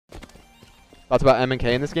Thoughts about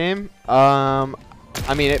M&K in this game? I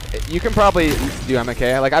mean, you can probably do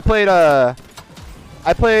M&K. Like I played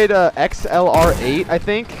XLR8, I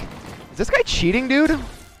think. Is this guy cheating, dude?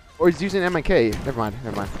 Or he's using M&K? Never mind.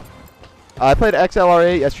 I played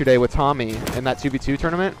XLR8 yesterday with Tommy in that 2v2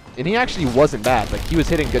 tournament, and he actually wasn't bad. Like he was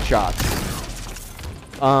hitting good shots.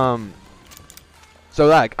 So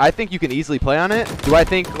like I think you can easily play on it. Do I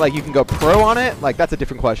think like you can go pro on it? Like that's a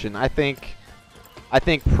different question. I think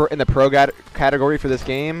in the pro category for this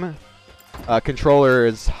game, controller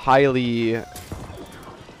is highly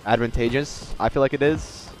advantageous. I feel like it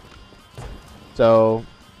is. So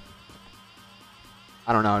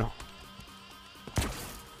I don't know.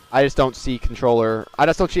 I just don't see controller. I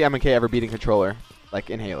just don't see M&K ever beating controller like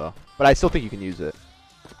in Halo. But I still think you can use it.